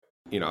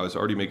I was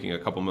already making a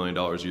couple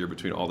 $1,000,000 a year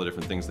between all the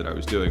different things that I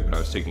was doing, but I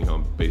was taking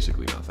home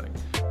basically nothing.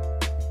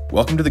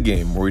 Welcome to The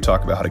Game, where we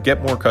talk about how to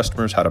get more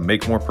customers, how to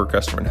make more per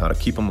customer, and how to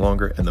keep them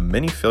longer, and the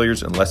many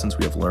failures and lessons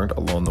we have learned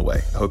along the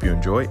way. I hope you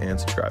enjoy and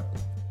subscribe.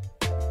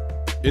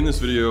 In this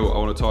video, I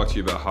want to talk to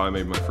you about how I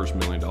made my first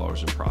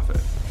 $1,000,000 in profit.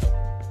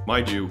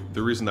 Mind you,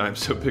 the reason that I'm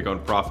so big on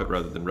profit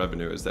rather than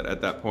revenue is that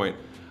at that point,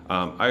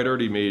 I had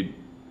already made,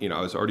 I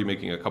was already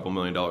making a couple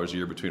 $1,000,000 a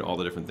year between all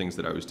the different things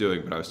that I was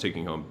doing, but I was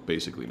taking home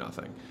basically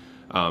nothing.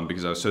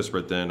 Because I was so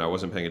spread thin, I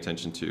wasn't paying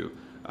attention to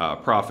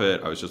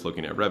profit. I was just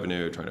looking at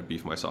revenue, trying to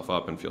beef myself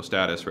up and feel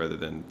status rather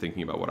than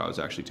thinking about what I was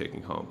actually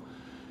taking home.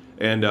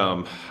 And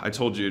I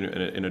told you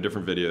in a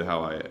different video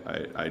how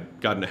I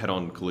got in a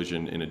head-on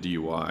collision in a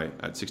DUI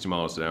at 60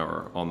 miles an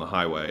hour on the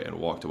highway and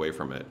walked away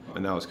from it.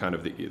 And that was kind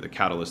of the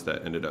catalyst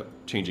that ended up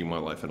changing my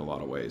life in a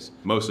lot of ways.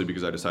 Mostly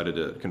because I decided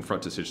to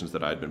confront decisions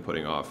that I had been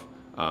putting off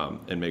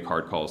and make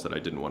hard calls that I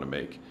didn't want to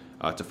make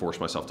to force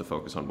myself to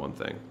focus on one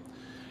thing.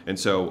 And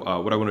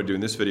so what I want to do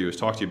in this video is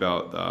talk to you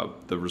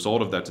about the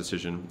result of that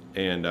decision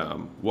and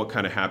what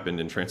kind of happened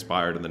and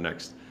transpired in the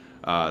next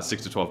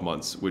 6 to 12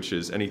 months, which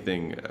is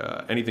anything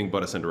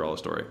but a Cinderella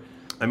story.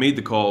 I made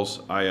the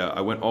calls.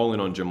 I went all in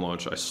on Gym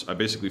Launch. I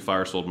basically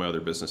fire sold my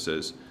other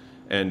businesses.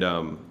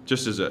 And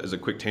just as a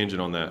quick tangent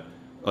on that,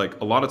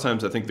 like a lot of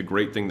times I think the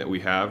great thing that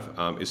we have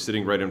is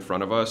sitting right in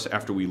front of us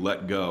after we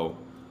let go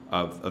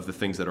of the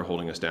things that are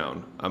holding us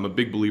down. I'm a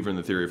big believer in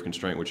the theory of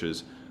constraint, which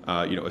is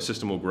a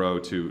system will grow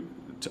to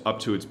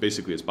up to its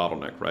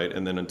bottleneck, right?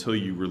 And then until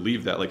you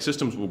relieve that, like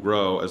systems will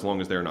grow as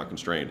long as they're not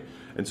constrained.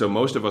 And so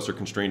most of us are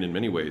constrained in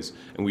many ways,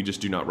 and we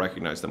just do not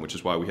recognize them, which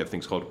is why we have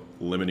things called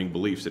limiting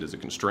beliefs. It is a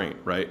constraint,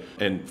 right?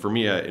 And for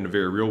me, in a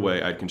very real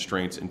way, I had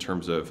constraints in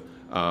terms of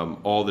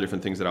all the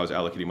different things that I was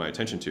allocating my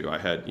attention to. I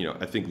had,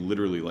 I think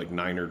literally like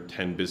 9 or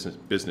 10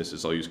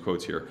 businesses, I'll use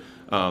quotes here,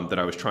 that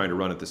I was trying to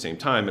run at the same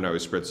time, and I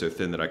was spread so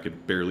thin that I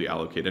could barely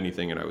allocate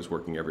anything, and I was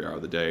working every hour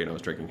of the day, and I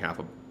was drinking half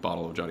a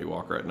bottle of Johnny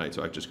Walker at night,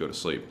 so I'd just go to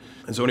sleep.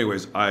 And so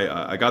anyways,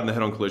 I got in the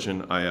head-on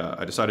collision.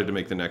 I decided to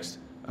make the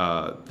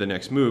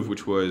next move,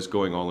 which was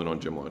going all in on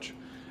Gym Launch.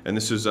 And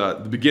this was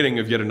the beginning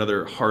of yet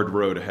another hard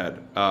road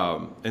ahead.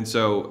 And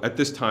so at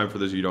this time, for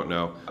those of you who don't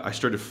know, I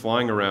started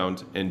flying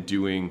around and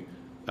doing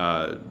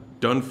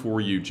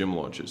done-for-you gym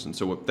launches. And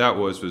so what that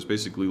was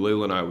basically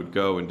Layla and I would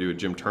go and do a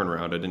gym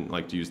turnaround. I didn't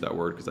like to use that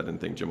word because I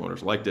didn't think gym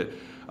owners liked it.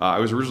 I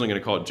was originally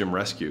going to call it gym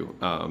rescue,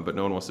 but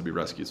no one wants to be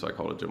rescued, so I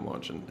called it gym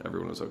launch, and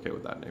everyone was okay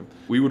with that name.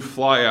 We would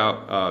fly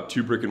out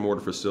to brick and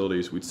mortar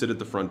facilities. We'd sit at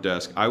the front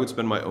desk. I would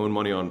spend my own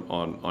money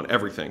on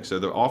everything. So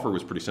the offer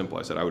was pretty simple.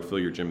 I said I would fill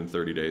your gym in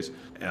 30 days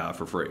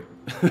for free.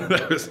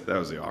 that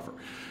was the offer.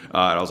 And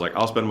I was like,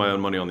 I'll spend my own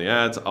money on the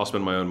ads. I'll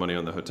spend my own money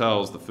on the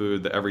hotels, the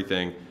food, the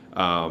everything.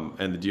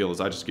 And the deal is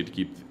I just get to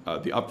keep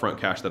the upfront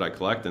cash that I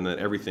collect, and then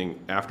everything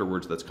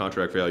afterwards that's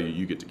contract value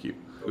you get to keep.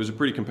 It was a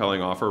pretty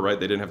compelling offer, right?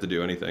 They didn't have to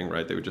do anything,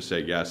 right? They would just say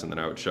yes, and then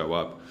I would show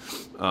up.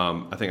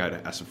 I think I'd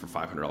ask them for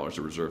 $500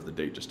 to reserve the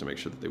date just to make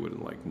sure that they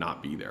wouldn't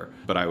not be there.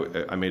 But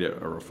I made it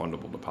a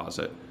refundable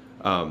deposit.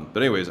 But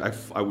anyways,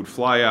 I would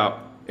fly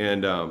out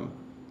and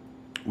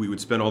we would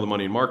spend all the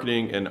money in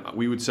marketing, and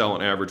we would sell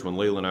on average, when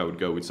Layla and I would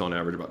go, we'd sell on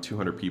average about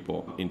 200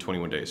 people in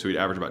 21 days. So we'd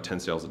average about 10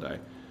 sales a day.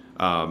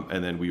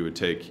 And then we would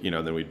take,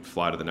 then we'd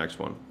fly to the next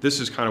one. This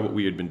is kind of what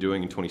we had been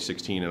doing in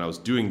 2016, and I was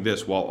doing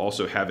this while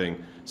also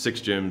having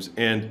 6 gyms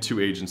and 2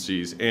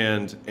 agencies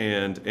and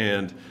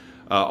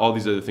all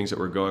these other things that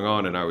were going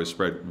on, and I was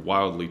spread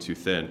wildly too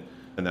thin.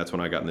 And that's when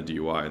I got in the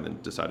DUI and then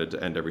decided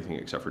to end everything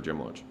except for Gym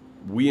Launch.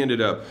 We ended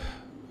up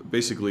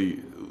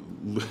basically,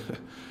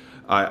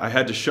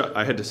 I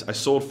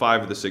sold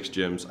 5 of the 6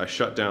 gyms, I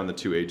shut down the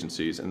 2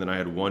 agencies, and then I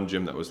had 1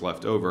 gym that was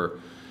left over.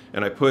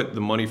 And I put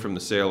the money from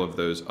the sale of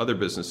those other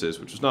businesses,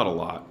 which was not a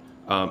lot,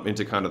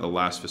 into kind of the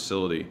last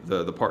facility.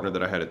 The partner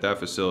that I had at that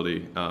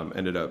facility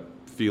ended up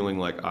feeling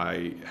like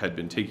I had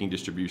been taking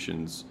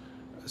distributions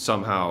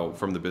somehow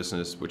from the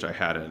business, which I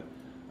hadn't.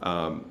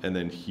 And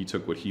then he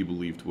took what he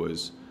believed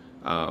was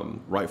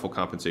rightful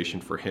compensation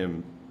for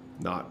him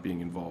not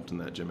being involved in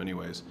that gym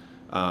anyways,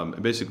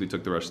 and basically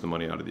took the rest of the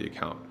money out of the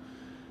account.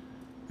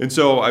 And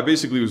so I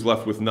basically was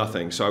left with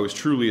nothing. So I was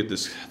truly at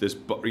this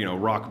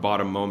rock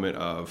bottom moment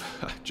of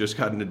I just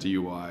got into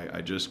DUI.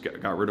 I just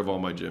got rid of all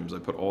my gyms. I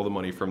put all the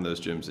money from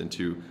those gyms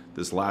into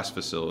this last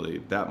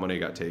facility. That money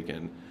got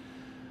taken.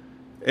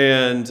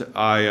 And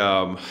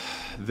I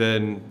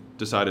then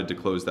decided to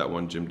close that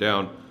one gym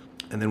down.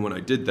 And then when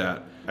I did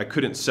that, I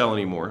couldn't sell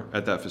anymore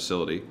at that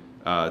facility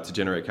to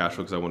generate cash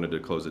flow because I wanted to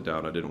close it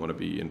down. I didn't want to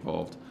be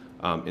involved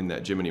in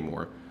that gym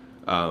anymore.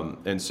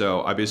 And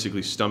so I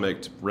basically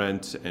stomached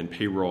rent and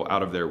payroll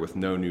out of there with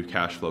no new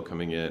cash flow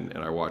coming in,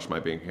 and I watched my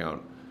bank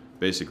account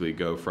basically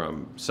go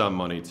from some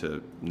money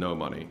to no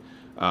money.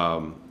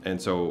 And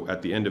so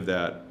at the end of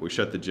that, we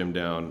shut the gym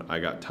down. I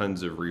got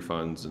tons of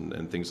refunds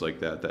and things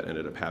like that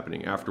ended up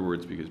happening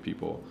afterwards because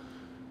people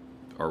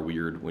are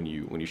weird when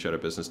you shut a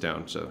business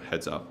down, so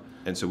heads up.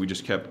 And so we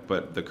just kept,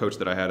 but the coach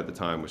that I had at the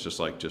time was just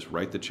like, just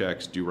write the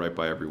checks, do right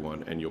by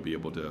everyone, and you'll be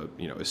able to,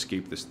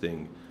 escape this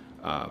thing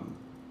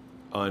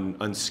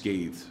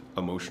unscathed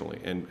emotionally,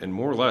 and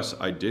more or less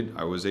I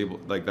was able,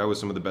 like, that was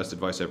some of the best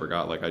advice I ever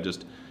got. Like,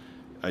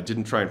 I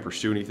didn't try and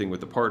pursue anything with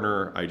the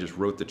partner. I just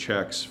wrote the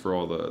checks for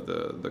all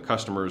the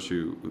customers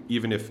who,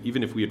 even if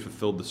we had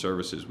fulfilled the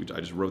services, I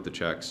just wrote the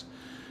checks.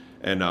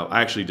 And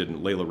I actually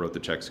didn't. Layla wrote the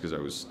checks because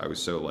I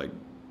was so, like,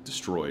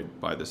 destroyed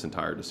by this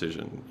entire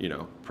decision,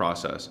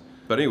 process.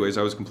 But anyways,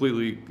 I was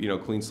completely,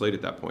 clean slate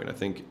at that point. I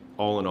think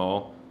all in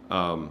all,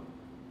 I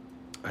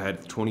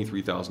had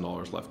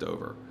 $23,000 left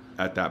over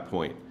at that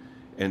point.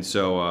 And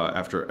so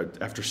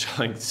after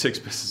selling 6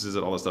 businesses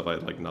and all that stuff, I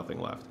had, like, nothing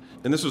left.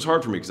 And this was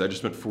hard for me because I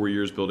just spent 4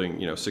 years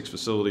building, 6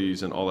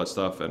 facilities and all that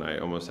stuff, and I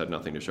almost had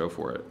nothing to show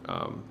for it.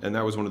 And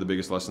that was one of the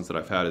biggest lessons that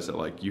I've had, is that,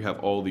 like, you have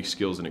all these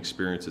skills and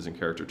experiences and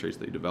character traits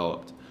that you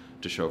developed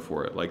to show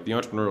for it. Like, the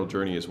entrepreneurial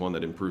journey is one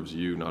that improves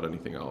you, not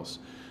anything else.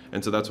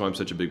 And so that's why I'm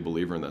such a big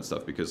believer in that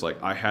stuff, because,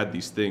 like, I had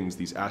these things,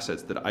 these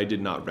assets that I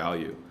did not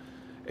value.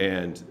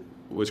 And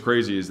what's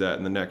crazy is that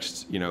in the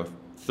next,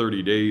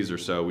 30 days or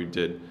so, we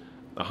did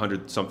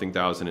 100-something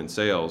thousand in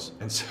sales.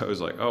 And so I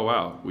was like, oh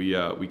wow,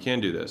 we can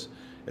do this.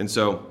 And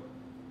so,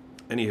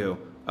 anywho,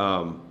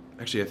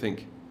 actually, I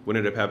think what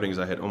ended up happening is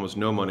I had almost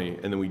no money,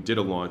 and then we did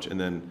a launch, and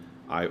then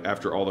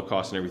after all the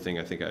costs and everything,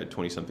 I think I had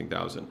 20-something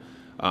thousand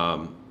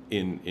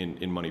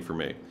in money for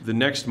me. The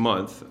next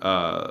month,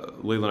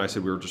 Layla and I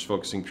said we were just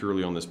focusing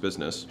purely on this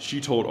business.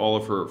 She told all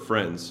of her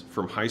friends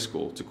from high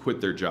school to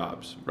quit their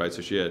jobs, right?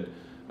 So she had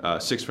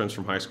 6 friends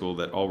from high school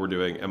that all were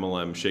doing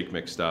MLM shake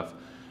mix stuff,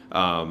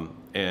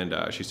 and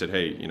she said,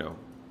 hey,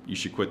 you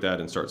should quit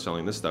that and start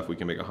selling this stuff. We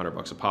can make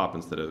 $100 a pop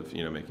instead of,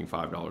 making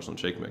 $5 on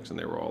shake mix. And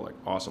they were all like,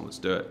 awesome, let's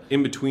do it.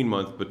 In between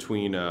month, I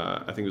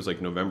think it was like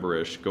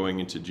November-ish, going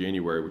into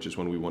January, which is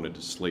when we wanted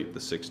to slate the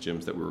 6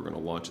 gyms that we were going to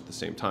launch at the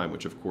same time,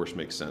 which of course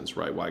makes sense,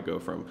 right? Why go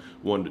from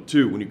 1 to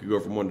 2 when you could go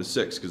from 1 to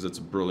 6? Because that's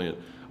a brilliant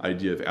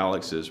idea of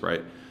Alex's,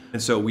 right?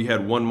 And so we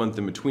had 1 month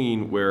in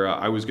between where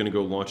I was going to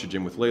go launch a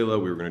gym with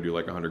Layla. We were going to do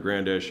like $100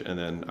 grand-ish, and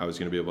then I was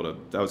going to be able to,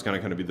 that was going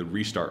to be the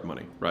restart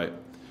money, right?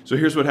 So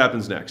here's what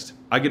happens next.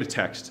 I get a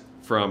text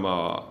from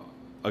a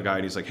guy,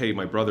 and he's like, hey,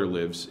 my brother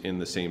lives in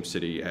the same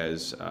city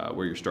as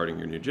where you're starting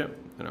your new gym.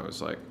 And I was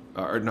like,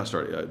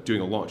 doing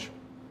a launch.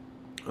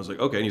 I was like,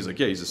 okay. And he's like,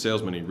 yeah, he's a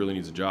salesman. He really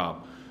needs a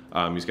job.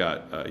 He's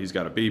got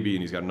a baby,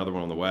 and he's got another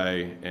one on the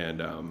way,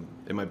 and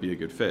it might be a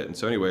good fit. And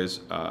so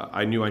anyways,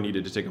 I knew I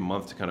needed to take a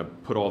month to kind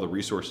of put all the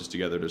resources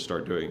together to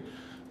start doing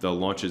the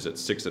launches at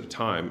 6 at a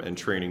time and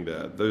training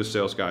those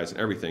sales guys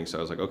and everything. So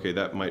I was like, okay,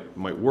 that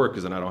might work,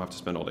 because then I don't have to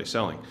spend all day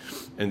selling.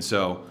 And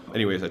so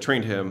anyways, I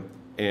trained him,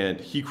 and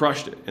he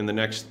crushed it. In the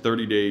next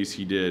 30 days,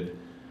 he did,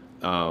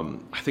 I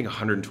think,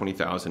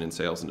 120,000 in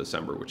sales in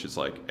December, which is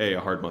like, A, a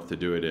hard month to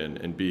do it in,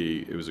 and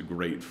B, it was a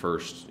great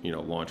first,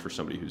 launch for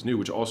somebody who's new,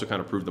 which also kind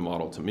of proved the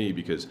model to me,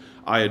 because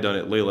I had done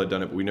it, Layla had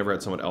done it, but we never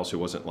had someone else who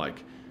wasn't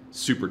like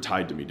super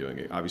tied to me doing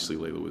it. Obviously,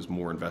 Layla was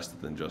more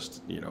invested than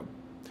just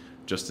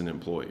an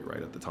employee,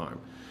 right, at the time.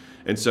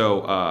 And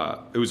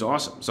so it was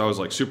awesome. So I was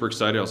like super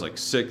excited. I was like,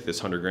 sick,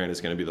 this 100 grand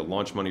is going to be the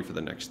launch money for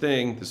the next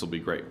thing. This will be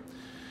great.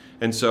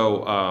 And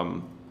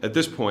so at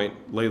this point,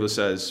 Layla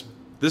says,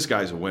 this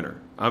guy's a winner.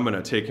 I'm going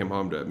to take him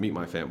home to meet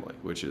my family,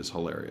 which is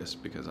hilarious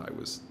because I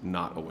was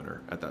not a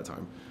winner at that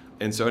time.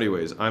 And so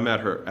anyways, I'm at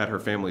her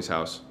family's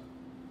house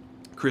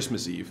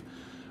Christmas Eve,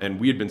 and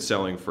we had been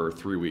selling for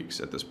 3 weeks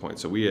at this point.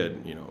 So we had,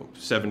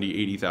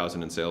 70,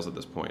 80,000 in sales at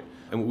this point.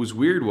 And what was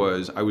weird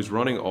was I was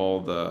running all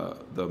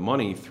the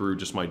money through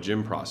just my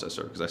gym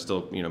processor, because I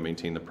still,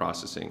 maintain the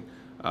processing,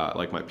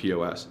 like my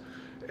POS.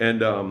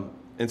 And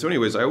so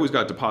anyways, I always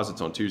got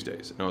deposits on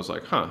Tuesdays. And I was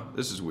like,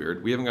 this is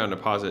weird. We haven't gotten a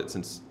deposit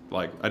since,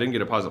 I didn't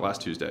get a deposit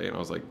last Tuesday. And I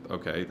was like,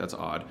 okay, that's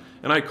odd.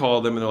 And I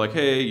called them, and they're like,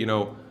 hey,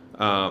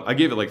 I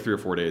gave it like 3 or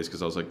 4 days,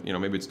 because I was like,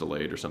 maybe it's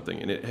delayed or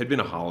something. And it had been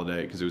a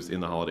holiday, because it was in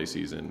the holiday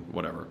season,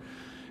 whatever.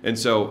 And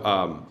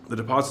so the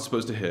deposit's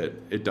supposed to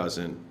hit. It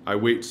doesn't. I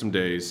wait some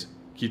days,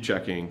 keep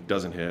checking,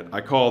 doesn't hit.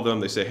 I call them.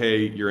 They say,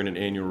 hey, you're in an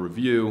annual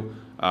review.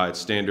 It's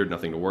standard,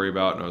 nothing to worry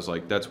about. And I was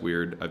like, that's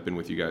weird. I've been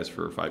with you guys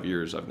for 5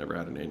 years. I've never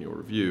had an annual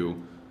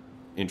review.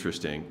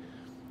 Interesting.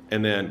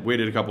 And then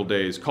waited a couple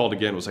days, called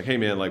again, was like, hey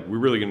man, like, we're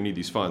really going to need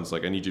these funds.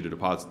 Like, I need you to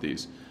deposit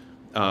these.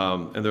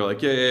 And they're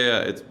like,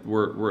 yeah.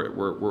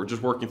 We're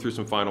just working through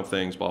some final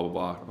things, blah, blah,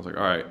 blah. I was like,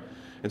 all right.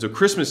 And so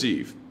Christmas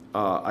Eve,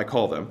 I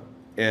call them,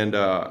 and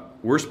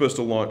we're supposed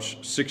to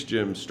launch 6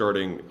 gyms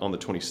starting on the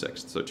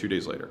 26th, so 2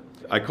 days later.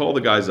 I call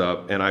the guys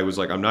up, and I was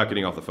like, I'm not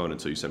getting off the phone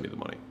until you send me the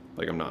money.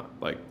 Like, I'm not.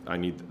 Like,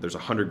 there's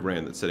 100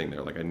 grand that's sitting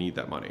there. Like, I need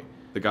that money.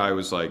 The guy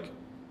was like,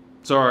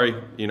 sorry,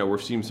 we're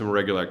seeing some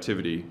irregular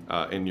activity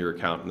in your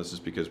account, and this is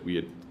because we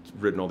had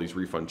written all these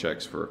refund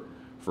checks for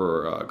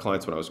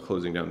clients when I was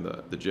closing down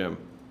the gym,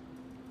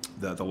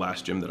 the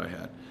last gym that I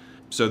had.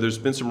 So there's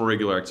been some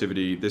irregular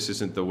activity. This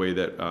isn't the way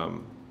that,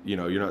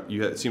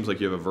 it seems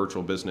like you have a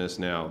virtual business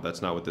now.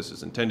 That's not what this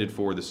is intended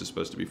for. This is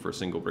supposed to be for a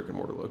single brick and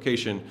mortar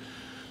location.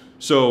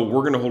 So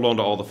we're going to hold on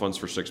to all the funds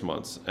for 6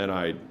 months. And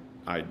I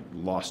I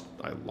lost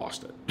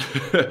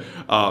it.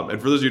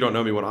 And for those of you who don't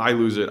know me, when I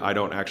lose it, I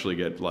don't actually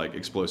get like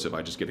explosive.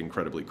 I just get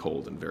incredibly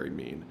cold and very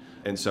mean.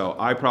 And so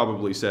I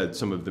probably said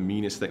some of the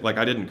meanest things. Like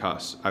I didn't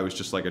cuss. I was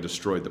just like, I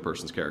destroyed the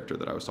person's character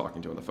that I was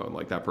talking to on the phone.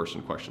 Like that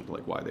person questioned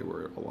like why they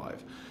were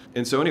alive.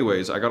 And so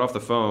anyways, I got off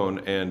the phone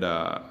and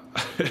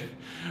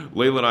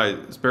Layla and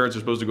I's parents are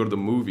supposed to go to the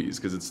movies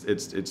because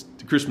it's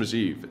Christmas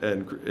Eve.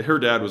 And her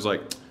dad was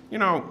like, you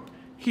know,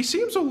 he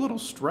seems a little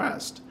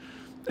stressed.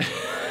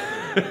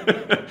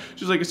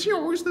 She's like, is he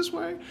always this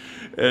way?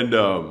 And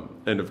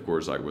of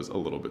course I was a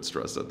little bit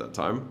stressed at that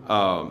time.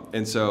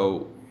 And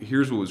so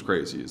here's what was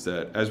crazy is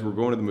that as we're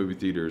going to the movie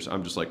theaters,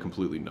 I'm just like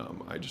completely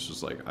numb. I just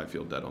was like, I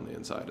feel dead on the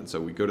inside. And so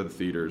we go to the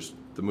theaters,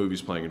 the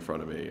movie's playing in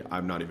front of me.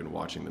 I'm not even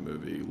watching the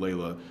movie.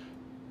 Layla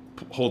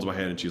holds my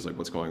hand and she's like,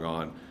 what's going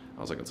on?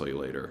 I was like, I'll tell you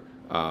later.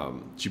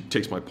 She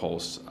takes my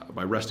pulse.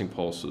 My resting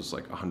pulse was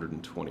like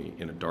 120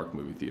 in a dark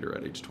movie theater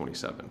at age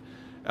 27.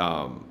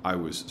 I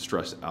was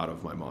stressed out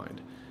of my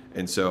mind.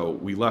 And so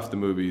we left the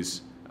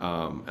movies,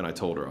 and I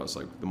told her, I was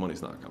like, the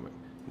money's not coming.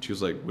 And she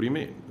was like, what do you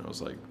mean? And I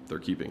was like, they're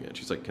keeping it.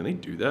 She's like, can they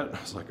do that? And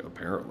I was like,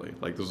 apparently.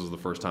 Like, this was the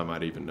first time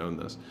I'd even known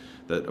this,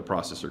 that a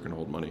processor can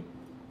hold money.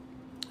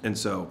 And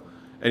so,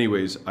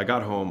 anyways, I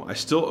got home. I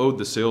still owed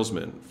the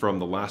salesman from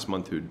the last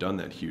month who'd done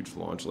that huge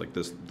launch, like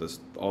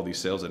all these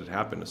sales that had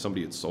happened,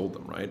 somebody had sold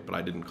them, right? But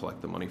I didn't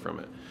collect the money from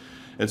it.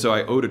 And so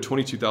I owed a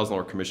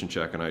 $22,000 commission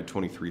check, and I had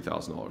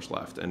 $23,000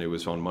 left, and it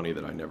was on money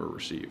that I never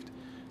received.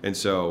 And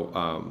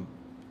so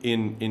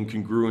in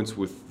congruence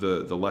with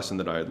the lesson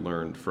that I had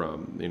learned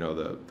from, you know,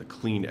 the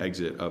clean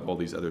exit of all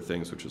these other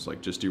things, which was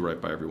like, just do right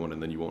by everyone,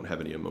 and then you won't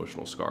have any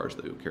emotional scars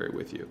that you'll carry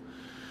with you.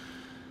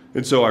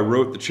 And so I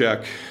wrote the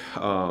check.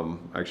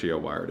 Actually, I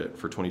wired it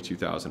for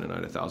 $22,000, and I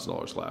had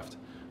 $1,000 left.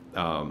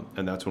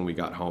 And that's when we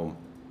got home.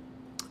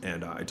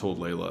 And I told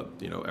Layla,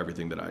 you know,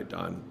 everything that I had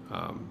done.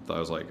 I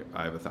was like,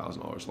 I have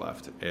 $1,000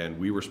 left. And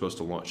we were supposed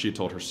to launch. She had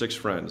told her 6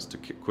 friends to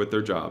quit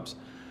their jobs.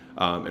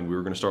 And we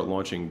were going to start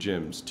launching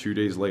gyms 2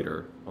 days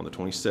later on the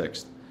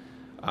 26th.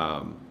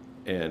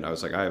 And I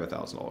was like, I have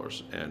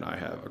 $1,000 and I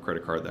have a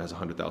credit card that has a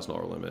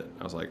 $100,000 limit.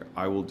 I was like,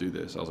 I will do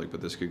this. I was like,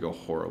 but this could go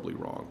horribly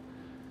wrong.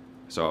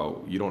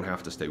 So you don't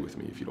have to stay with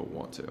me if you don't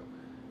want to.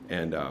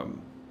 And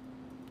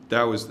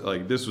that was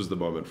like, this was the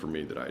moment for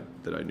me that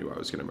I knew I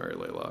was going to marry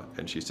Layla.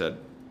 And she said,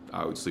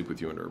 I would sleep with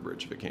you under a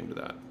bridge if it came to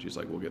that. She's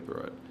like, we'll get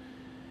through it.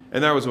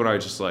 And that was when I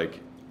just like,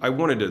 I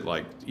wanted to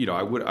like, you know,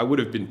 I would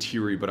have been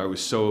teary, but I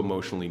was so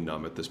emotionally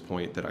numb at this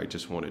point that I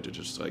just wanted to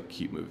just like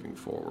keep moving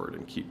forward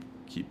and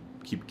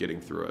keep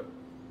getting through it.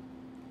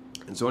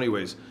 And so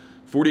anyways,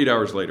 48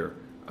 hours later,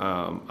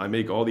 I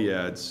make all the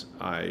ads,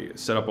 I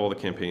set up all the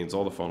campaigns,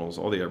 all the funnels,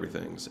 all the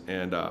everythings.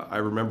 And I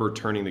remember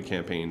turning the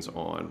campaigns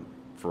on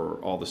for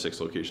all the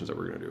 6 locations that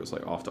we're going to do. It was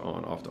like off to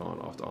on, off to on,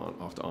 off to on,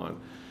 off to on.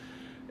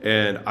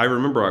 And I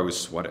remember I was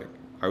sweating.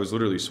 I was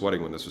literally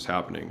sweating when this was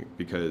happening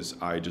because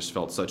I just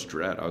felt such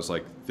dread. I was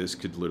like, this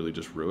could literally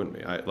just ruin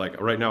me. Like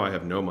right now I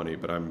have no money,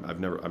 but I'm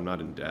not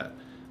in debt.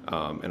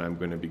 And I'm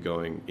going to be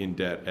going in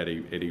debt at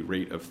a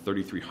rate of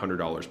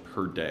 $3,300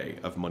 per day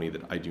of money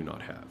that I do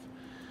not have.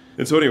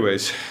 And so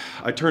anyways,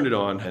 I turned it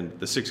on and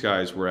the 6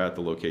 guys were at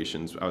the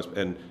locations.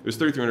 And it was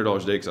 $3,300 a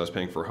day because I was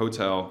paying for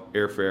hotel,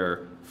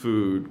 airfare,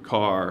 food,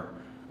 car,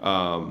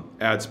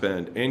 ad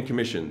spend, and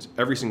commissions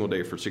every single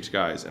day for 6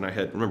 guys. And I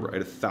had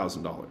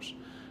 $1,000,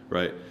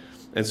 right?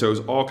 And so it was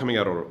all coming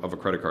out of a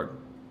credit card.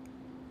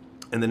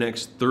 And the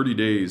next 30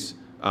 days,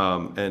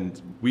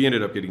 and we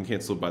ended up getting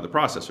canceled by the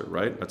processor,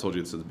 right? I told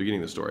you this at the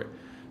beginning of the story.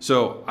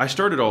 So I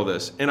started all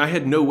this and I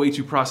had no way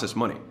to process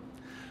money.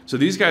 So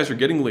these guys are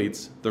getting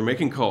leads, they're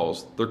making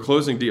calls, they're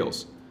closing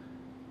deals,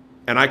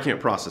 and I can't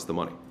process the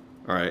money,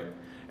 all right?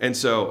 And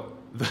so,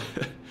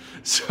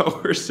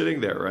 so we're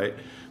sitting there, right?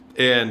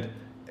 And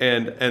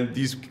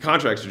these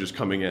contracts are just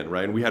coming in,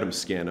 right? And we had them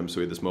scan them, so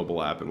we had this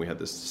mobile app and we had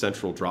this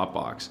central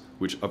Dropbox,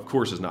 which of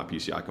course is not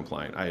PCI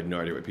compliant. I had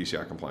no idea what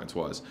PCI compliance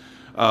was.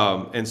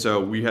 And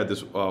so we had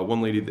this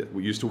one lady that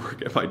we used to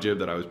work at my gym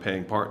that I was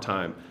paying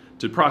part-time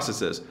to process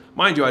this.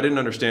 Mind you, I didn't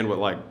understand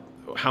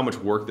how much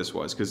work this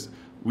was because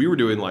we were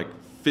doing like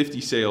 50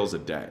 sales a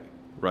day,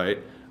 right?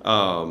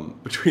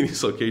 Between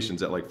these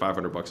locations at like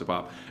 $500 a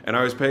pop. And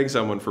I was paying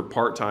someone for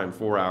part-time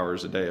 4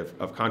 hours a day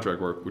of contract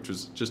work, which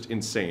was just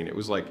insane. It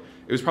was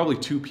probably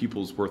 2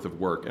 people's worth of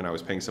work and I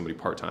was paying somebody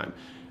part-time.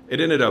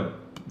 That ended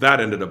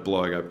up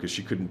blowing up because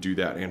she couldn't do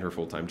that and her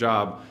full-time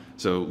job.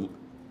 So,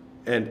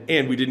 and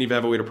we didn't even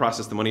have a way to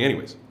process the money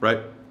anyways, right?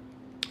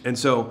 And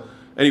so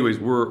anyways,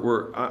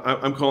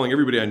 I'm calling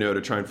everybody I know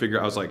to try and figure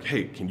out. I was like,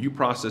 hey, can you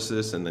process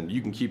this? And then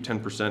you can keep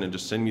 10% and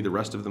just send me the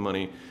rest of the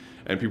money.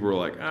 And people were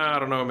like, I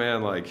don't know,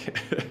 man. Like,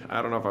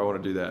 I don't know if I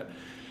want to do that.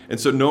 And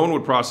so no one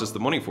would process the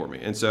money for me.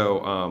 And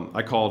so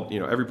I called,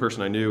 every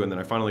person I knew, and then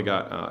I finally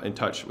got in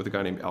touch with a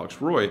guy named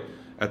Alex Roy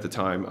at the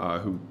time,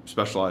 who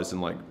specialized in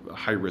like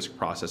high risk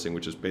processing,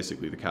 which is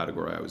basically the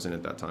category I was in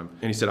at that time.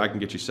 And he said, I can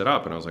get you set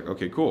up. And I was like,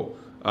 okay, cool.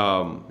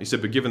 He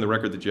said, but given the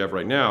record that you have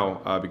right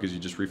now, because you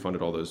just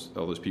refunded all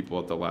those people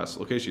at the last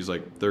location, he's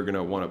like, they're going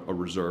to want a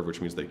reserve,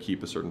 which means they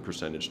keep a certain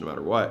percentage no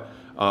matter what.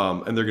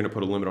 And they're going to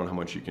put a limit on how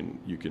much you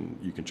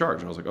can charge.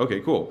 And I was like,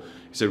 okay, cool.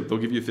 He said, they'll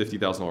give you a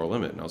 $50,000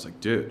 limit. And I was like,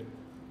 dude,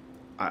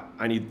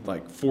 I need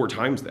like 4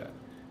 times that.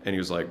 And he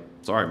was like,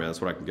 sorry, man,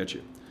 that's what I can get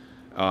you.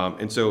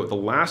 And so the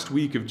last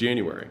week of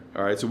January,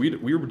 all right, so we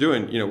were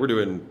doing, we're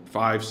doing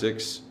 5,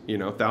 6,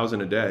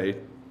 1,000 a day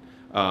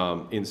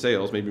in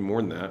sales, maybe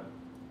more than that.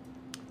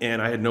 And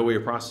I had no way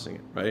of processing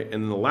it, right? And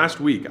in the last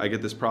week, I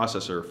get this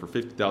processor for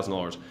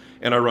 $50,000,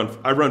 and I run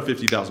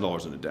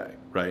 $50,000 in a day,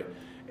 right?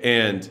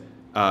 And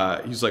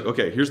he's like,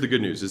 okay, here's the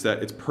good news, is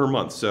that it's per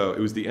month. So it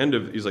was the end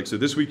of, he's like, so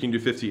this week you can do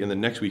 50, and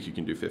then next week you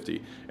can do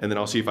 50. And then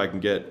I'll see if I can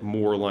get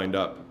more lined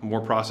up,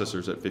 more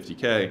processors at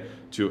 50K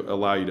to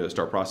allow you to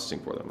start processing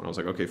for them. And I was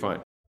like, okay,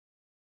 fine.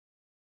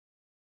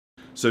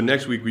 So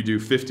next week we do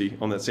 50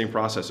 on that same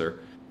processor,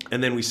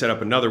 and then we set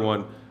up another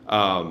one,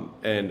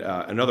 and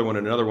another one,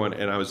 and another one,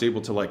 and I was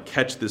able to like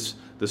catch this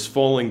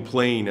falling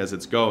plane as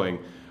it's going.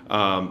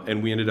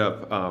 And we ended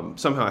up,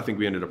 somehow I think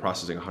we ended up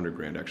processing 100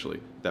 grand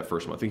actually that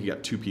first month. I think he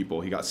got 2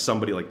 people. He got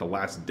somebody like the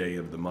last day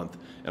of the month,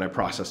 and I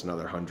processed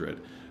another 100.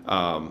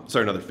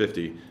 Another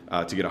 50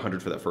 to get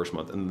 100 for that first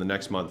month. And then the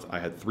next month I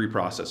had 3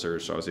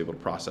 processors, so I was able to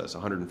process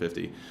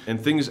 150. And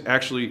things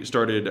actually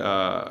started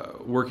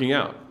working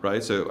out,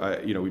 right?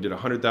 So we did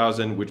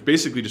 100,000, which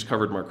basically just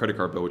covered my credit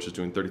card bill, which is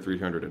doing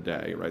 3,300 a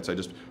day, right? So I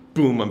just,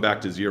 boom, I'm back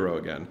to zero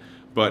again.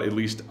 But at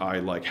least I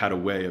like had a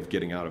way of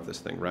getting out of this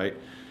thing, right?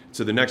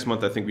 So the next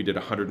month, I think we did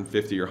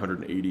 150 or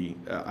 180.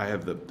 I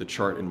have the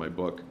chart in my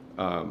book,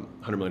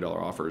 $100 million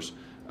offers.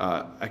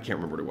 I can't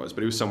remember what it was,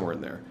 but it was somewhere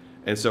in there.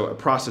 And so I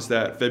processed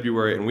that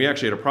February, and we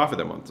actually had a profit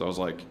that month. So I was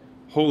like,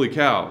 holy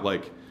cow,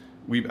 like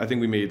I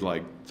think we made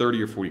like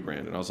 30 or 40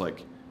 grand. And I was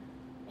like,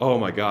 oh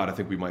my God, I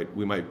think we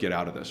might get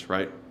out of this,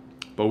 right?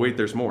 But wait,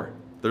 there's more.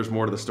 There's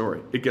more to the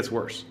story. It gets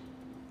worse.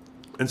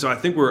 And so I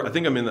think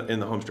I'm in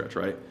the home stretch,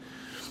 right?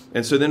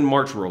 And so then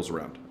March rolls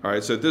around. All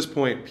right. So at this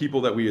point,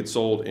 people that we had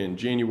sold in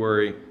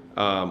January,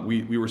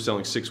 we were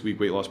selling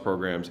 6-week weight loss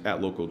programs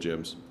at local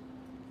gyms.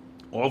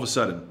 All of a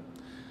sudden,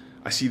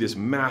 I see this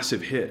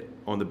massive hit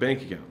on the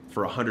bank account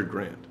for 100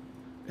 grand.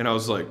 And I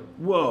was like,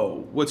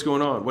 whoa, what's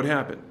going on? What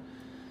happened?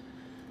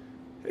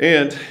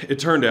 And it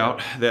turned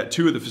out that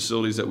 2 of the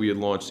facilities that we had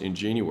launched in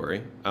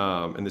January,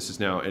 and this is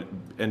now at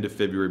end of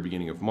February,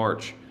 beginning of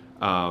March,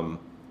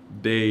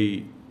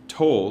 they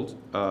told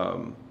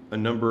a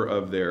number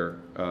of their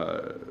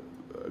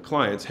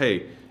clients,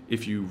 hey,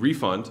 if you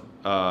refund,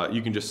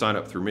 you can just sign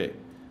up through me,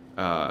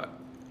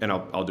 and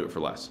I'll do it for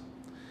less.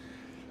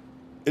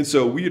 And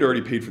so we had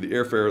already paid for the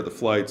airfare, the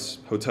flights,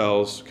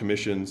 hotels,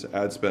 commissions,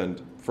 ad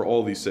spend for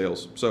all these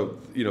sales. So,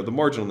 the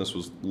margin on this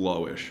was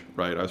lowish,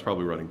 right? I was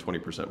probably running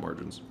 20%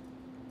 margins.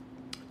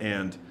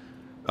 And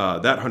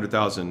that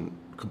 100,000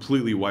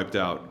 completely wiped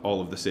out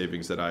all of the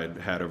savings that I had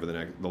had over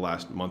the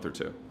last month or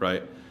two,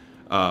 right?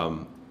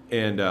 And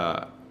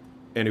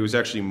it was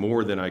actually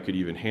more than I could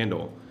even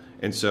handle.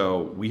 And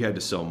so we had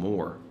to sell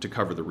more to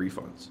cover the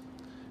refunds.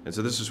 And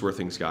so this is where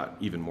things got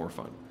even more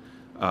fun.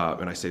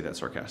 And I say that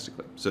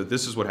sarcastically. So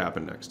this is what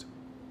happened next.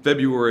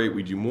 February,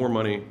 we do more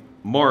money.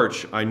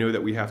 March, I know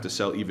that we have to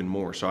sell even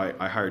more. So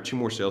I hired 2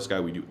 more sales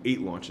guys. We do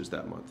 8 launches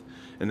that month.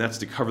 And that's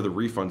to cover the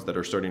refunds that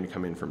are starting to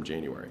come in from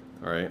January.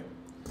 All right.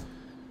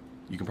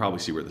 You can probably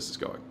see where this is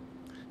going.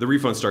 The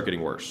refunds start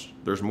getting worse.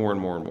 There's more and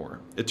more and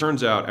more. It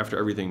turns out after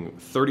everything,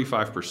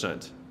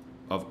 35%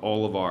 of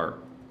all of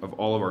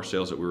our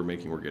sales that we were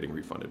making were getting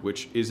refunded,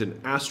 which is an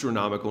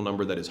astronomical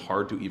number that is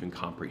hard to even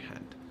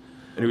comprehend.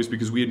 And it was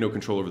because we had no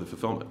control over the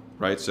fulfillment,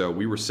 right? So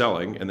we were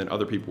selling, and then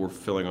other people were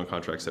fulfilling on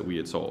contracts that we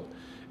had sold.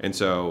 And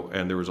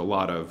there was a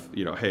lot of,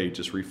 hey,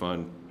 just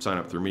refund, sign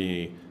up through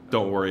me,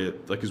 don't worry,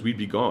 because we'd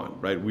be gone,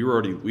 right? We'd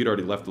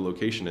already left the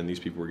location, and these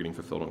people were getting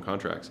fulfilled on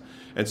contracts.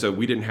 And so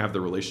we didn't have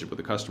the relationship with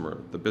the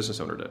customer, the business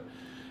owner did.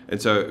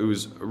 And so it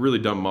was a really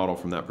dumb model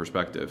from that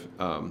perspective.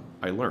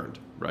 I learned,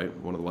 right?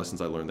 One of the lessons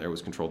I learned there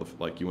was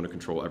you want to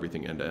control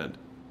everything end to end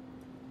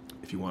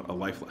if you want a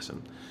life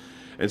lesson.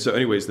 And so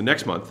anyways, the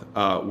next month,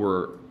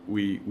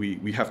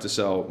 we have to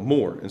sell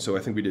more. And so I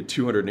think we did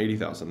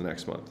 280,000 the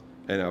next month.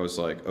 And I was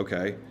like,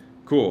 okay,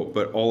 cool.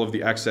 But all of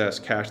the excess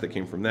cash that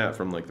came from that,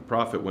 from like the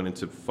profit, went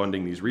into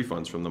funding these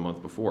refunds from the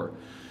month before.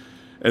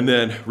 And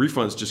then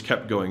refunds just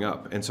kept going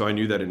up. And so I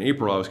knew that in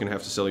April, I was going to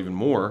have to sell even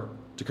more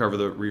to cover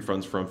the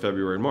refunds from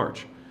February and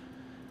March.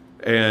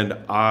 And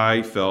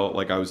I felt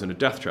like I was in a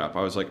death trap.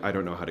 I was like, I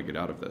don't know how to get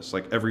out of this.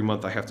 Like every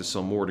month I have to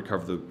sell more to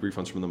cover the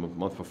refunds from the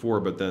month before,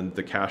 but then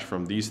the cash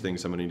from these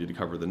things I'm going to need to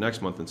cover the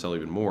next month and sell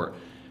even more.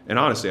 And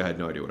honestly, I had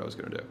no idea what I was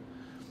going to do.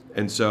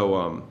 And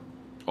so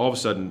all of a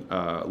sudden,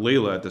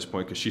 Layla at this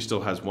point, because she still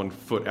has one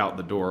foot out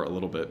the door a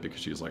little bit because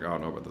she's like, I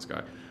don't know about this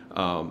guy.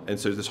 And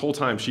so this whole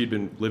time she had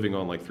been living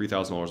on like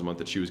 $3,000 a month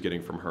that she was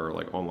getting from her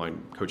like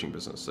online coaching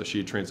business. So she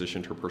had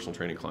transitioned her personal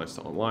training clients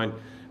to online,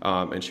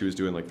 and she was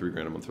doing like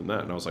 $3,000 a month from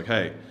that. And I was like,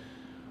 hey,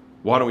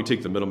 why don't we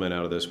take the middleman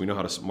out of this? We know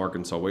how to market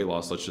and sell weight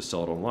loss. Let's just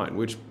sell it online,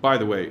 which, by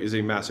the way, is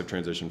a massive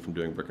transition from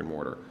doing brick and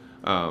mortar.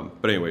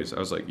 But anyways, I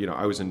was like,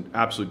 I was in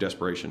absolute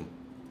desperation.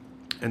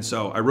 And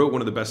so I wrote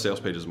one of the best sales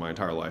pages of my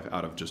entire life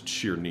out of just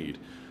sheer need.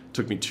 It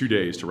took me 2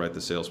 days to write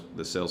the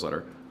sales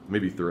letter,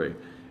 maybe 3.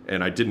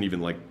 And I didn't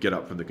even like get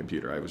up from the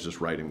computer. I was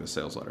just writing the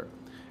sales letter.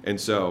 And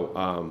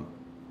so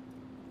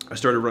I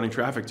started running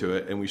traffic to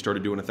it, and we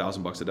started doing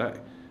 $1,000 a day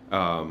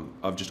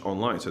of just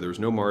online. So there was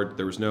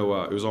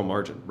no it was all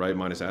margin, right?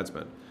 Minus ad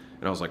spend.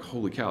 And I was like,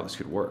 holy cow, this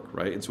could work,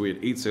 right? And so we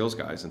had 8 sales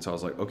guys. And so I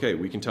was like, okay,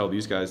 we can tell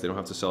these guys they don't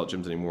have to sell at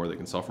gyms anymore. They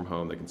can sell from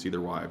home. They can see their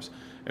wives.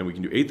 And we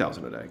can do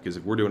 8,000 a day. Because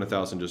if we're doing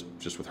 1,000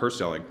 just with her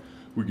selling,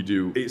 we could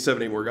do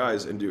 8 more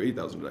guys and do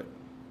 8,000 a day.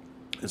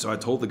 And so I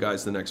told the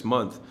guys the next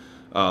month,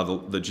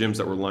 the gyms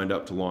that were lined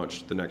up to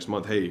launch the next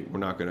month, hey, we're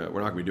not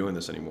gonna be doing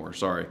this anymore.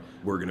 Sorry,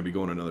 we're gonna be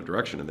going another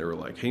direction. And they were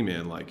like, hey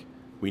man, like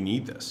we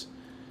need this.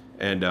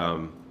 And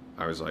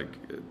I was like,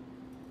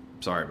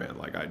 sorry man,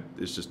 like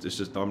it's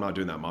just I'm not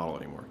doing that model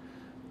anymore.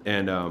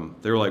 And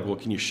they were like, well,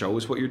 can you show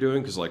us what you're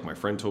doing? Because like my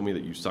friend told me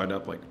that you signed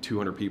up like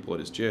 200 people at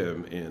his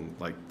gym in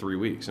like 3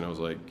 weeks. And I was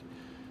like,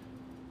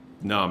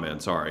 nah, man,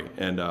 sorry.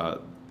 And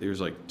he was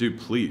like, dude,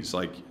 please.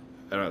 Like,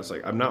 and I was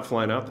like, I'm not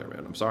flying out there,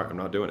 man. I'm sorry. I'm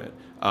not doing it.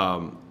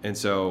 And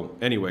so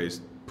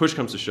anyways, push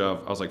comes to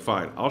shove. I was like,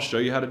 fine, I'll show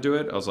you how to do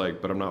it. I was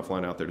like, but I'm not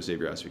flying out there to save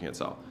your ass if you can't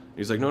sell. And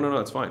he's like, no,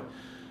 it's fine.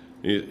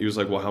 He was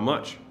like, well, how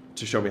much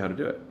to show me how to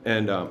do it?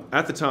 And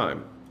at the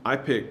time, I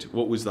picked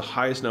what was the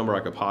highest number I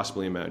could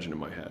possibly imagine in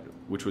my head,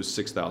 which was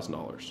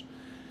 $6,000.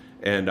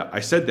 And I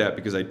said that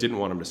because I didn't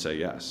want him to say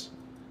yes.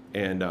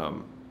 And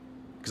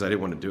because I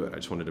didn't want to do it. I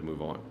just wanted to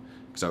move on.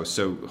 Because I was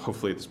so,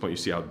 hopefully at this point you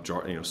see how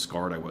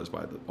scarred I was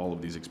by all of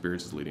these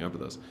experiences leading up to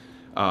this.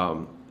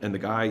 And the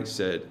guy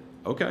said,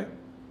 okay.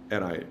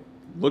 And I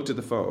looked at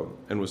the phone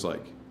and was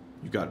like,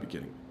 you got to be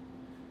kidding me.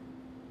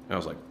 And I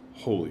was like,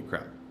 holy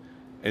crap.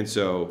 And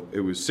so it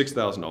was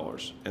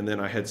 $6,000. And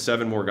then I had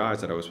 7 more guys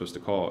that I was supposed to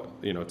call,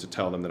 to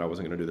tell them that I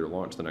wasn't going to do their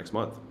launch the next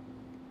month.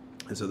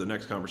 And so the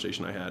next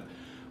conversation I had,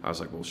 I was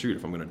like, well, shoot,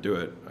 if I'm going to do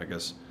it, I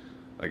guess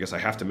I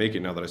have to make it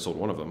now that I sold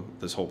one of them,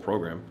 this whole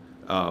program.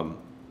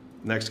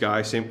 Next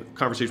guy, same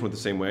conversation went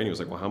the same way. And he was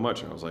like, well, how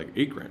much? And I was like,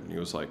 $8,000. And he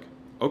was like,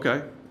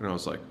 okay. And I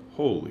was like,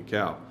 holy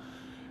cow.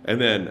 And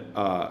then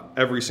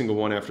every single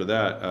one after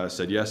that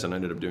said yes, and I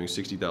ended up doing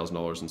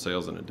 $60,000 in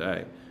sales in a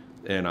day.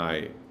 And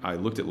I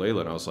looked at Layla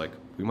and I was like,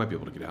 we might be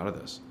able to get out of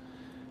this.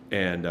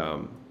 And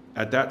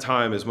at that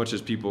time, as much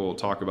as people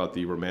talk about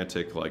the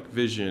romantic like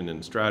vision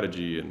and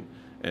strategy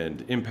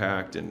and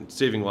impact and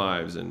saving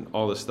lives and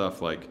all this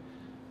stuff, like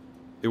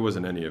it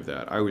wasn't any of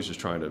that. I was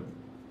just trying to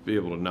be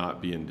able to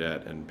not be in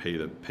debt and pay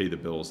the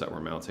bills that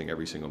were mounting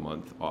every single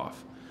month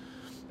off.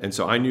 And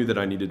so I knew that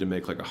I needed to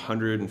make like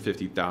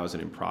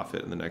 $150,000 in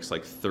profit in the next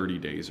like 30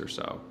 days or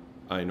so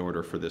in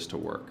order for this to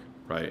work,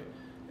 right?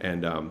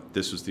 And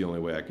this was the only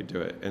way I could do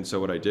it. And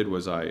so what I did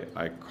was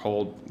I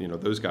called,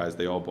 those guys,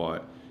 they all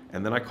bought.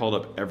 And then I called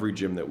up every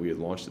gym that we had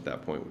launched at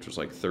that point, which was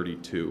like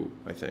 32,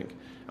 I think.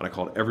 And I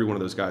called every one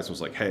of those guys and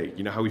was like, hey,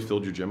 you know how we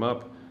filled your gym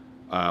up?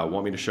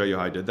 Want me to show you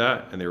how I did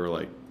that? And they were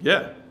like,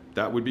 yeah,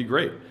 that would be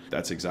great.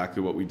 That's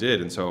exactly what we did.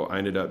 And so I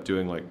ended up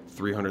doing like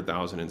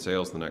 $300,000 in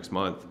sales the next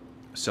month,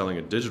 selling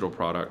a digital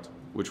product,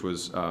 which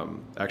was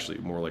actually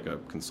more like a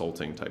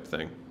consulting type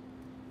thing.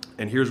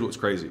 And here's what's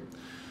crazy.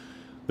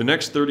 The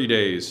next 30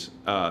 days,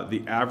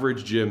 the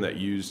average gym that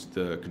used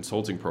the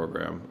consulting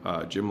program,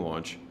 Gym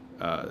Launch,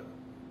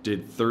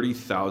 did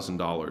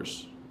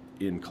 $30,000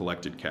 in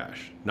collected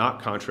cash.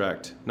 Not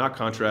contract,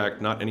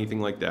 not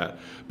anything like that,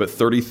 but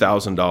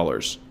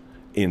 $30,000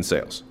 in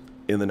sales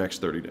in the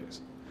next 30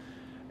 days.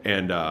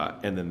 And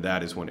then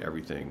that is when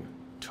everything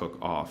took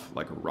off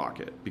like a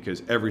rocket,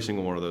 because every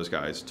single one of those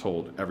guys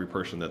told every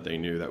person that they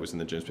knew that was in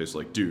the gym space,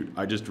 like, dude,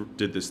 I just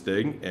did this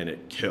thing and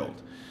it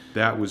killed.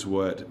 That was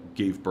what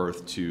gave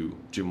birth to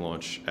Gym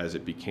Launch as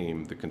it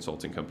became the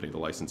consulting company, the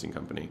licensing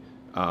company,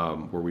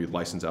 where we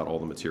license out all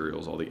the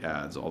materials, all the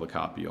ads, all the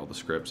copy, all the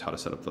scripts, how to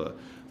set up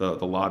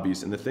the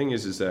lobbies. And the thing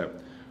is that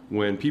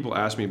when people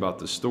ask me about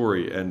this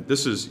story, and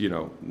this is,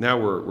 now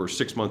we're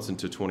 6 months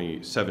into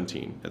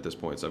 2017 at this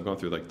point, so I've gone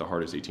through like the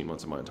hardest 18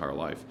 months of my entire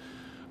life.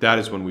 That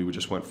is when we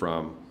just went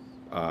from,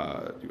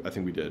 I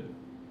think we did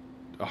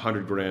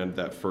 $100,000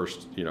 that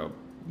first,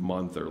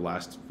 month or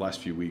last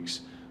few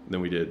weeks. And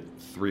then we did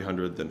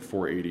 300, then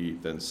 480,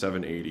 then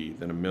 780,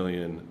 then $1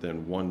 million,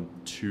 then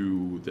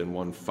 1.2, then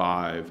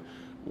 1.5,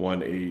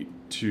 1.8,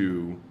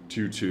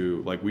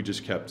 2.2. Like we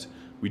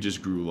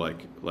just grew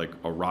like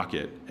a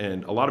rocket.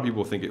 And a lot of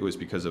people think it was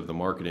because of the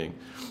marketing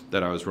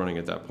that I was running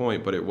at that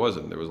point, but it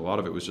wasn't. There was a lot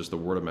of it was just the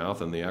word of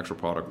mouth, and the actual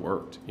product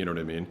worked. You know what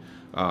I mean?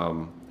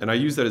 And I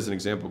use that as an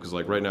example because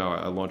like right now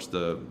I launched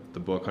the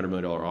book, $100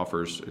 Million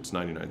Offers. It's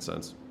 99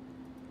 cents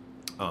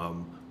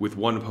with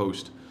one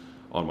post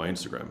on my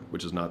Instagram,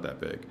 which is not that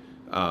big.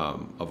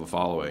 of a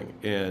following.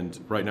 And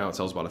right now it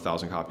sells about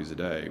 1,000 copies a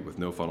day with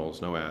no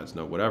funnels, no ads,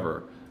 no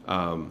whatever.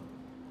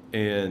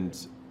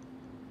 And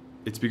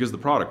it's because the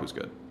product was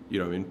good. You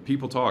know, I mean,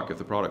 people talk if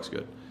the product's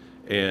good.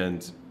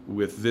 And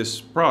with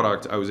this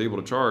product, I was able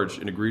to charge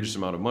an egregious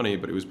amount of money,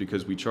 but it was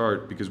because we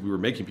were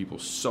making people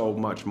so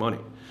much money.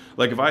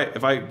 Like if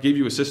I gave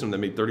you a system that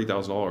made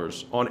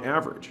 $30,000 on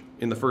average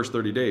in the first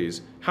 30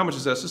 days, how much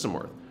is that system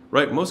worth,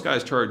 right? Most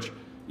guys charge,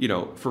 you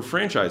know, for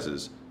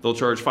franchises, they'll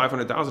charge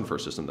 $500,000 for a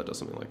system that does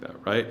something like that,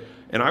 right?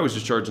 And I was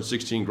just charging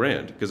 16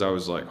 grand because I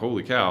was like,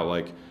 holy cow,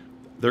 like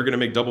they're going to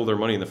make double their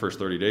money in the first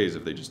 30 days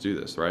if they just do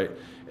this, right?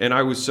 And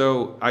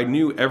I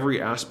knew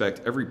every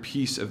aspect, every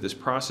piece of this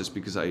process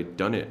because I had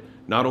done it,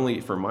 not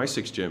only for my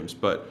 6 gyms,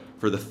 but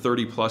for the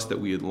 30 plus that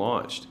we had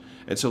launched.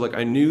 And so like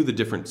I knew the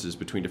differences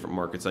between different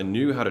markets. I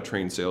knew how to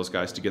train sales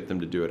guys to get them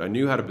to do it. I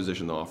knew how to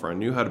position the offer. I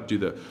knew how to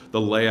do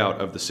the layout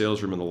of the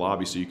sales room and the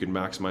lobby so you could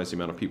maximize the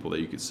amount of people that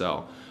you could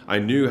sell. I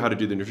knew how to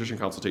do the nutrition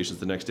consultations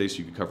the next day so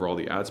you could cover all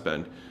the ad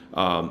spend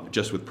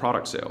just with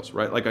product sales,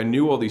 right? Like I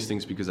knew all these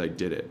things because I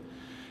did it.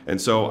 And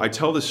so I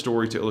tell this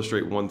story to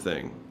illustrate one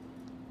thing.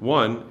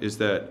 One is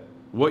that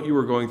what you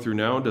are going through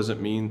now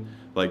doesn't mean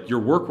like your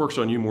work works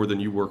on you more than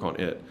you work on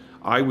it.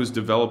 I was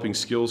developing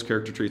skills,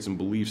 character traits, and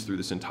beliefs through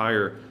this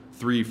entire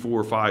 3,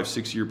 4, 5,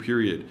 6 year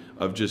period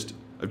of just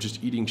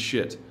eating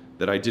shit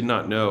that I did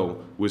not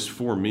know was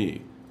for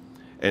me.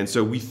 And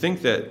so we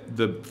think that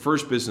the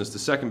first business, the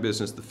second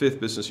business, the 5th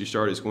business you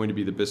start is going to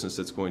be the business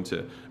that's going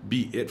to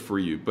be it for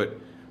you. But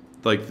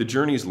like the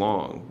journey's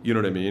long, you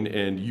know what I mean?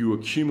 And you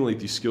accumulate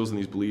these skills and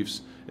these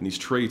beliefs and these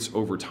traits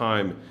over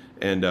time,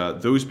 and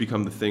those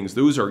become the things,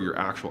 those are your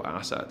actual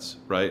assets,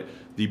 right?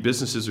 The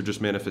businesses are just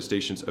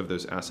manifestations of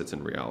those assets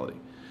in reality.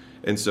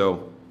 And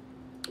so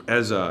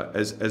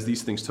as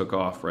these things took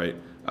off, right,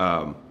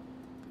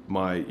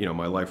 my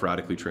life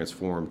radically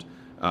transformed.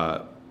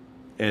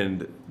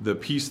 And the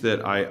piece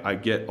that I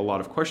get a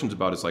lot of questions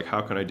about is like, how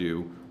can I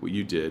do what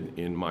you did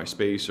in my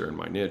space or in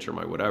my niche or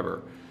my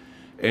whatever?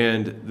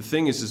 And the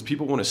thing is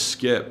people want to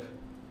skip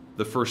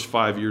the first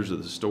 5 years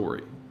of the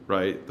story,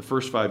 right? The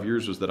first 5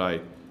 years was that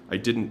I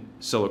didn't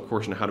sell a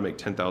course on how to make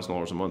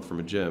 $10,000 a month from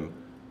a gym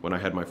when I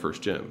had my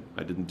first gym.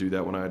 I didn't do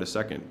that when I had a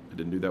second. I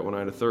didn't do that when I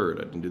had a third.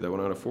 I didn't do that when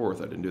I had a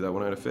fourth. I didn't do that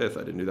when I had a fifth.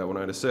 I didn't do that when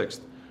I had a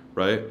sixth,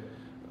 right?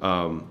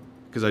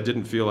 Because I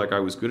didn't feel like I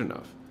was good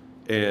enough.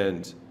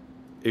 And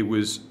it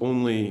was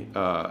only,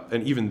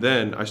 and even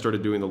then I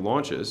started doing the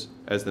launches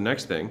as the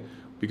next thing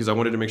because I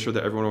wanted to make sure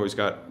that everyone always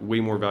got way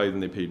more value than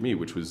they paid me,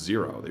 which was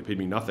zero. They paid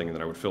me nothing and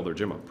then I would fill their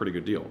gym up. Pretty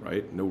good deal,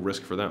 right? No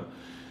risk for them.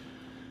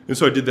 And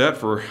so I did that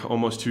for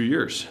almost 2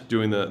 years,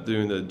 doing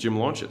the gym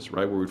launches,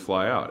 right, where we'd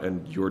fly out.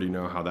 And you already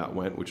know how that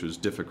went, which was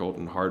difficult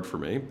and hard for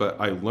me. But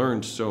I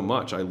learned so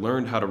much. I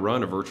learned how to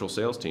run a virtual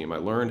sales team. I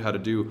learned how to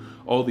do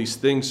all these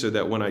things so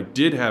that when I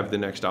did have the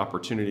next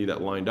opportunity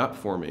that lined up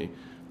for me,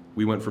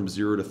 we went from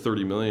 0 to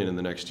 30 million in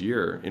the next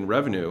year in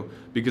revenue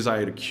because I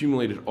had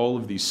accumulated all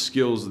of these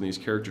skills and these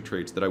character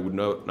traits that I would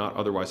not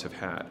otherwise have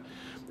had.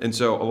 And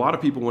so a lot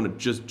of people want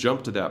to just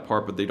jump to that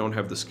part, but they don't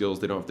have the skills,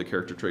 they don't have the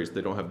character traits,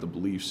 they don't have the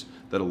beliefs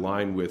that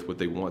align with what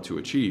they want to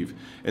achieve.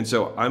 And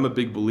so I'm a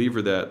big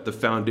believer that the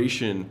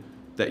foundation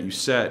that you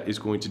set is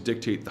going to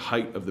dictate the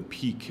height of the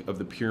peak of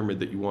the pyramid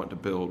that you want to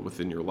build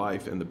within your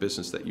life and the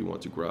business that you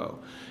want to grow.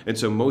 And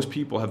so most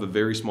people have a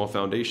very small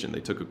foundation. They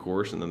took a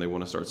course and then they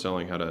want to start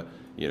selling how to,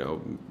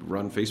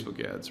 run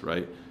Facebook ads,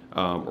 right?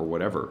 Or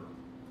whatever.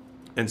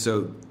 And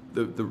so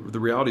the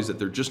reality is that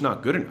they're just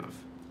not good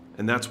enough.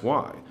 And that's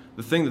why.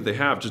 The thing that they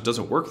have just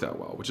doesn't work that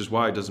well, which is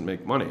why it doesn't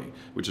make money,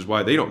 which is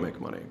why they don't make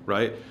money,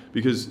 right?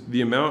 Because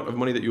the amount of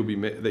money that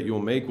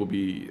you'll make will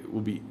be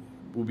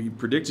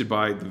predicted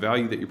by the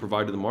value that you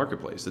provide to the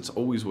marketplace. That's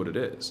always what it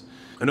is.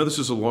 I know this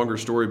is a longer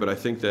story, but I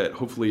think that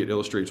hopefully it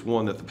illustrates,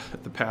 one, that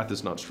the path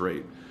is not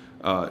straight.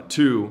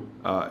 Two,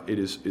 it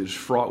is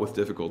fraught with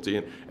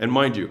difficulty. And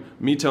mind you,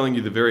 me telling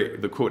you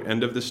the quote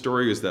end of this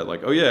story is that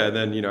like, oh yeah, and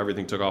then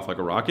everything took off like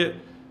a rocket.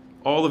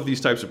 All of these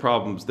types of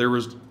problems, there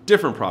was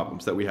different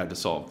problems that we had to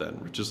solve then,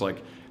 which is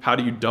like, how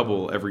do you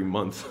double every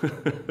month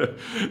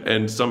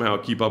and somehow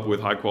keep up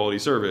with high quality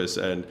service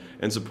and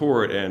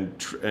support and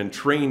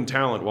train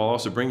talent while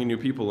also bringing new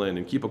people in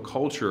and keep a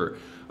culture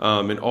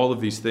and all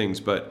of these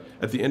things. But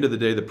at the end of the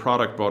day, the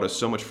product brought us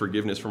so much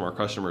forgiveness from our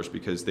customers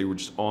because they were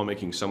just all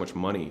making so much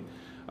money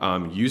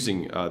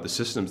using the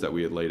systems that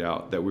we had laid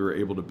out that we were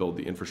able to build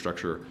the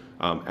infrastructure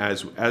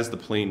as the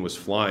plane was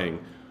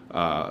flying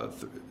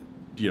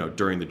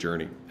during the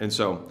journey. And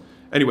so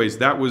anyways,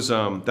 that was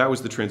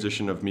the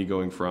transition of me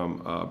going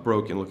from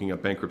broke and looking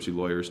at bankruptcy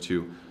lawyers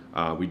to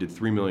we did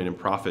 3 million in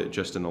profit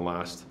just in the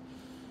last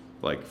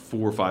like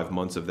 4 or 5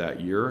 months of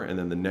that year. And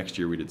then the next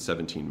year we did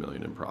 17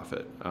 million in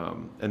profit.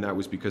 And that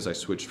was because I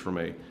switched from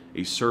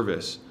a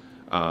service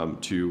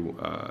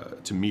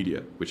to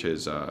media, which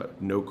has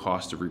no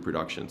cost of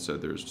reproduction. So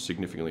there's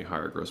significantly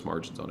higher gross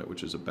margins on it,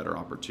 which is a better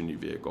opportunity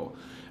vehicle.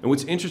 And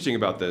what's interesting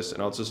about this,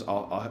 and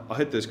I'll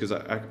hit this because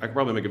I could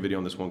probably make a video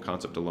on this one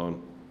concept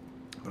alone,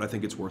 but I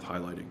think it's worth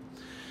highlighting,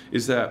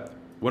 is that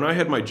when I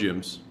had my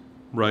gyms,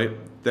 right?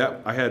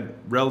 That I had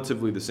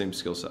relatively the same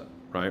skill set,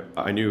 right?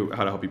 I knew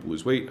how to help people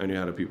lose weight. I knew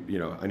how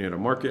to, I knew how to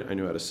market. I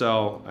knew how to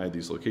sell. I had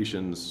these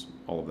locations,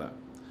 all of that.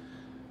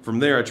 From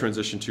there, I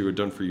transitioned to a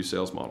done-for-you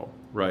sales model,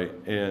 right?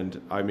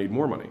 And I made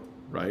more money,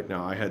 right?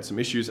 Now, I had some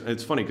issues. And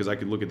it's funny because I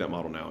could look at that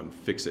model now and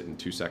fix it in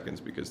 2 seconds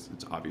because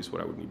it's obvious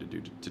what I would need to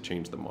do to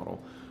change the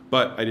model.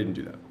 But I didn't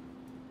do that.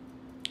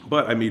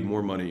 But I made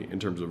more money in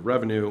terms of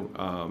revenue,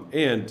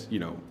 and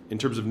in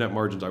terms of net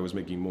margins, I was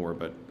making more.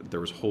 But there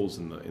was holes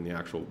in the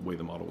actual way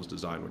the model was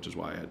designed, which is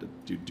why I had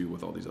to do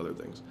with all these other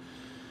things.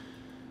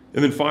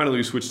 And then finally,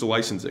 we switched to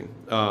licensing,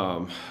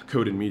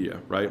 code and media,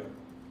 right?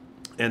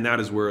 And that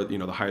is where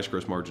the highest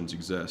gross margins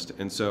exist.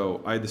 And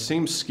so I had the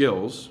same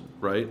skills,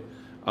 right?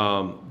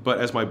 But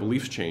as my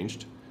beliefs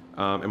changed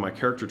and my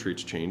character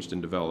traits changed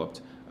and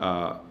developed,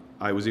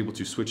 I was able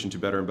to switch into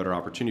better and better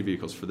opportunity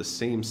vehicles for the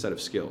same set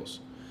of skills.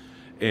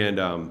 And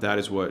that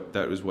is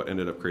what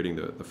ended up creating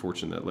the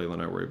fortune that Layla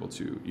and I were able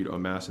to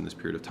amass in this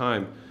period of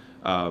time.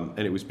 And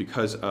it was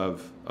because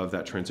of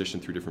that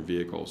transition through different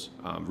vehicles,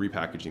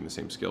 repackaging the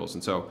same skills.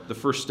 And so the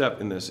first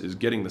step in this is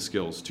getting the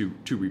skills to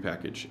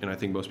repackage. And I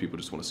think most people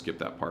just want to skip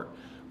that part,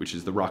 which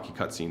is the rocky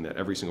cutscene that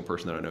every single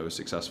person that I know is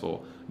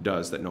successful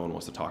does that no one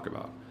wants to talk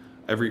about.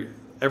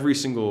 Every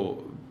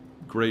single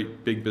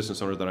great big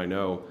business owner that I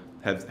know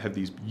have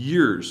these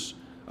years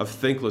of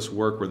thankless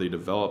work where they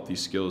develop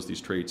these skills,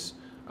 these traits,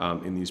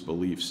 in these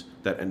beliefs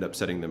that end up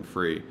setting them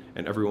free.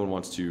 And everyone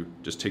wants to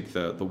just take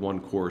the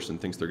one course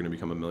and thinks they're going to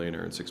become a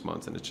millionaire in 6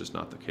 months, and it's just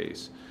not the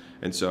case.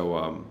 And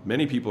so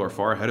many people are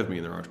far ahead of me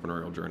in their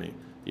entrepreneurial journey,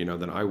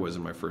 than I was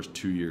in my first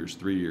 2 years,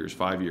 3 years,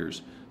 5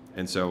 years.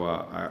 And so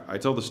I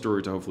tell the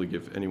story to hopefully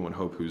give anyone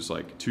hope who's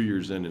like 2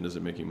 years in and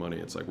isn't making money.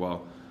 It's like,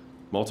 well,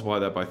 multiply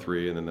that by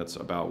 3, and then that's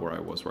about where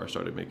I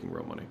started making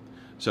real money.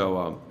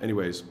 So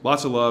anyways,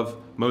 lots of love,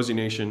 Mosey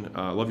Nation.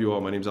 Love you all.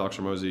 My name's Alex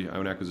Hormozi. I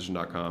own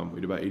acquisition.com. We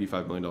do about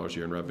 $85 million a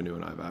year in revenue,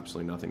 and I have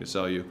absolutely nothing to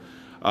sell you.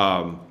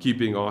 Keep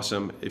being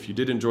awesome. If you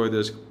did enjoy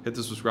this, hit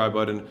the subscribe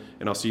button,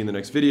 and I'll see you in the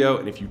next video.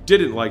 And if you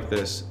didn't like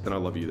this, then I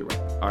love you either way.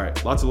 All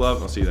right, lots of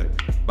love. I'll see you then.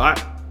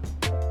 Bye.